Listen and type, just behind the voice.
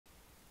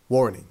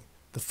Warning: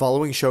 the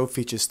following show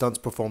features stunts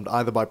performed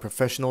either by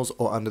professionals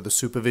or under the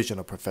supervision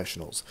of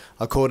professionals.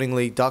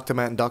 Accordingly, Dr.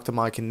 Matt and Dr.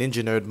 Mike and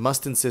Ninja Nerd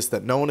must insist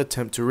that no one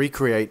attempt to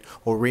recreate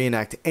or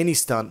reenact any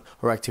stunt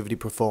or activity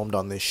performed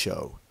on this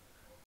show.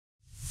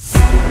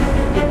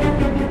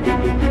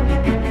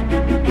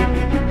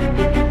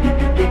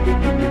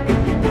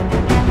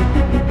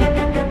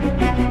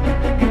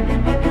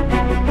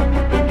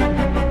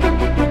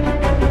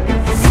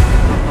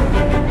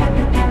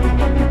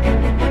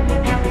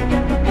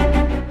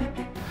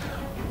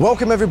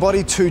 Welcome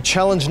everybody to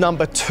challenge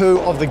number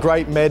 2 of the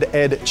Great Med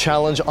Ed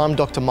Challenge. I'm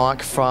Dr.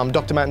 Mike from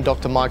Dr. Matt and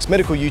Dr. Mike's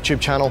medical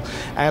YouTube channel,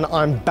 and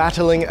I'm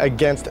battling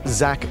against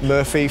Zach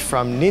Murphy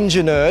from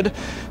Ninja Nerd.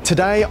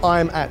 Today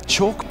I'm at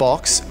Chalk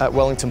Box at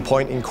Wellington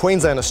Point in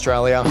Queensland,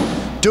 Australia,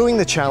 doing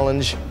the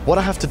challenge. What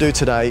I have to do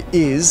today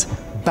is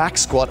back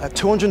squat at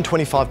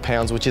 225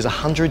 pounds, which is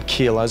 100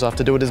 kilos. I have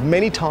to do it as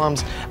many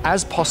times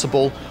as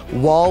possible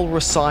while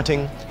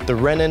reciting the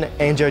Renin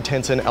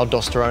Angiotensin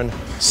Aldosterone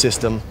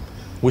System.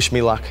 Wish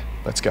me luck.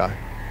 Let's go.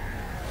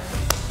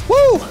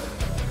 Woo!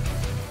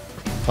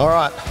 All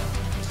right.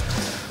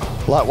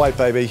 Lightweight,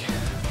 baby.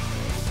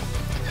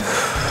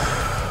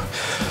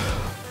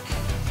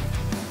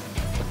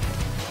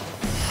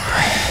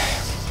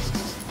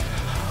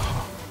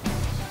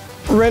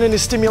 Renin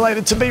is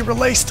stimulated to be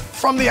released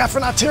from the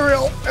afferent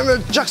arteriole and the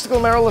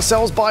juxtaglomerular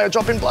cells by a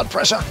drop in blood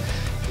pressure.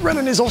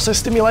 Renin is also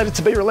stimulated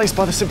to be released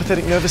by the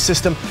sympathetic nervous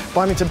system,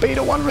 binding to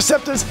beta-1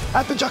 receptors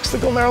at the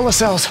juxtaglomerular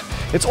cells.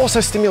 It's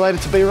also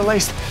stimulated to be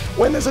released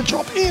when there's a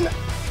drop in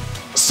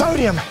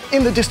sodium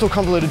in the distal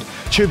convoluted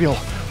tubule.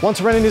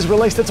 Once renin is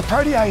released, it's a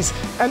protease,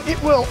 and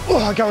it will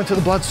go into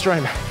the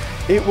bloodstream.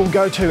 It will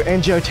go to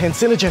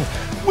angiotensinogen,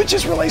 which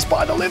is released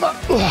by the liver,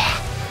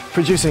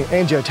 producing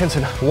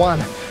angiotensin 1,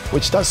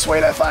 which does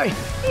sweet FA.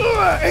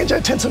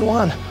 Angiotensin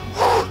 1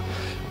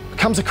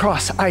 comes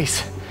across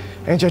ACE,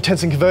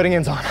 angiotensin converting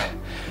enzyme,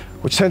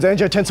 which turns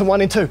angiotensin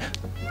 1 into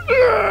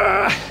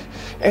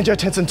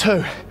angiotensin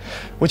 2,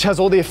 which has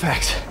all the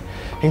effects,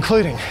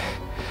 including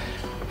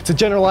it's a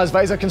generalized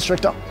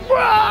vasoconstrictor.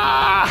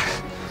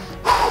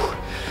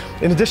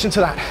 In addition to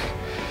that,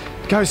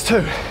 it goes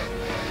to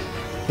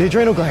the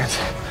adrenal glands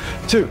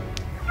to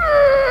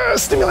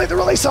stimulate the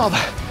release of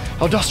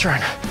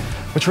aldosterone,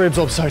 which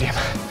reabsorbs sodium.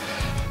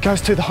 It goes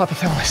to the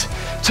hypothalamus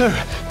to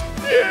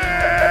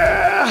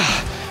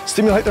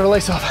stimulate the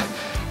release of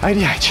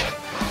ADH,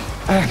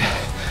 and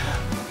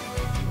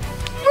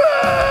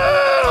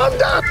I'm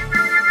done.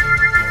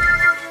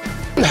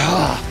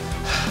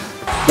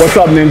 What's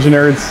up, Ninja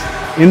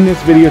Nerds? In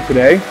this video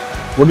today,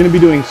 we're going to be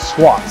doing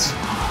squats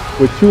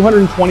with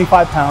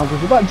 225 pounds,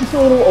 which is about just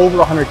a little over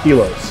 100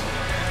 kilos.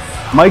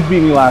 Mike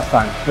beat me last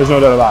time, there's no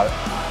doubt about it.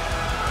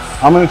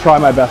 I'm going to try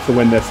my best to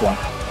win this one.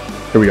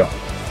 Here we go.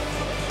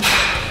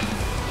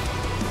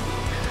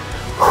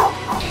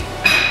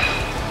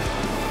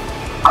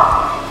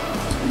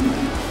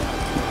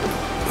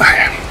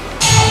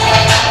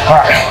 All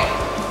right.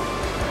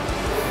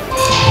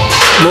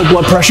 Low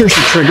blood pressure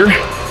should trigger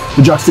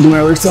the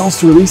juxtaglomerular cells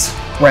to release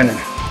renin.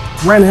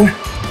 Renin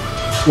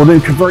will then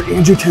convert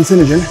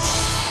angiotensinogen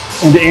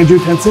into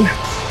angiotensin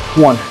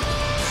 1.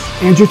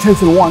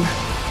 Angiotensin 1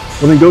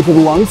 will then go to the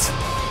lungs,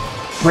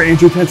 where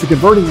angiotensin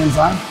converting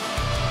enzyme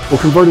will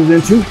convert it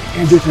into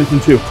angiotensin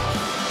 2.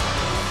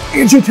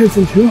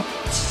 Angiotensin 2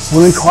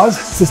 will then cause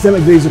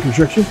systemic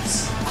vasoconstriction,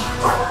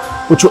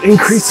 which will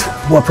increase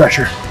blood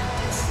pressure.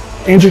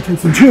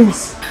 Angiotensin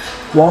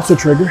 2 will also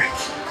trigger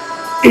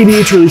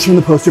ADH release from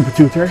the posterior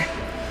pituitary,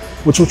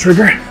 which will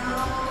trigger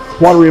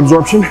water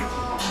reabsorption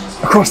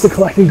across the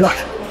collecting duct,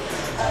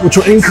 which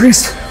will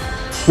increase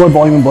blood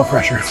volume and blood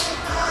pressure.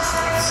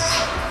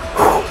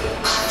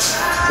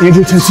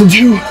 Angiotensin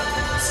 2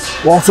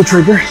 will also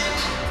trigger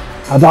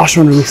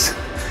aldosterone release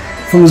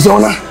from the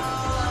zona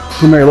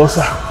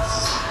glomerulosa.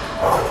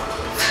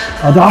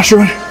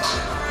 Aldosterone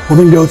will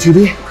then go to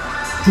the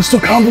distal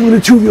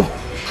convoluted tubule,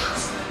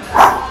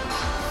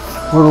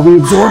 where it will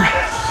reabsorb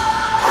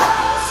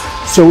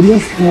sodium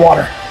and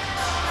water.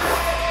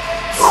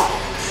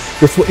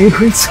 This will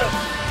increase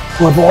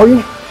blood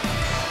volume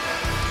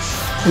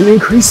and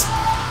increase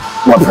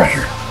blood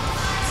pressure.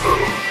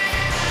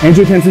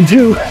 Angiotensin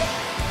 2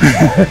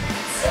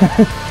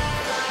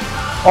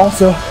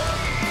 also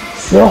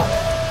will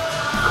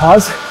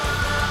cause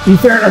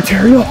efferent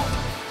arterial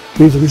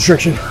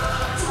vasoconstriction.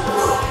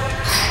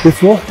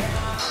 This will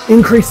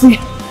increase the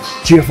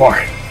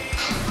GFR.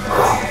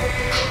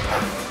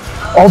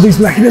 All these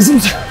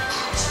mechanisms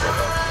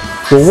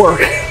will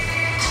work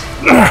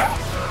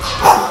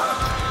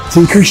to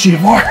increase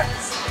GFR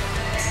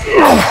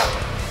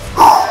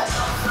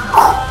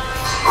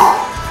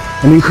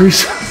and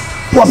increase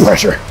blood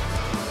pressure.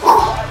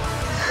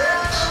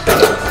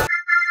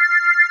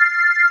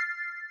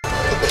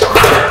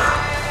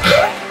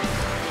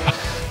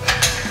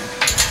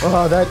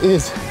 Oh,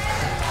 it's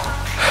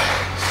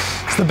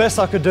the best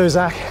I could do,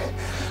 Zach.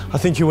 I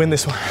think you win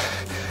this one.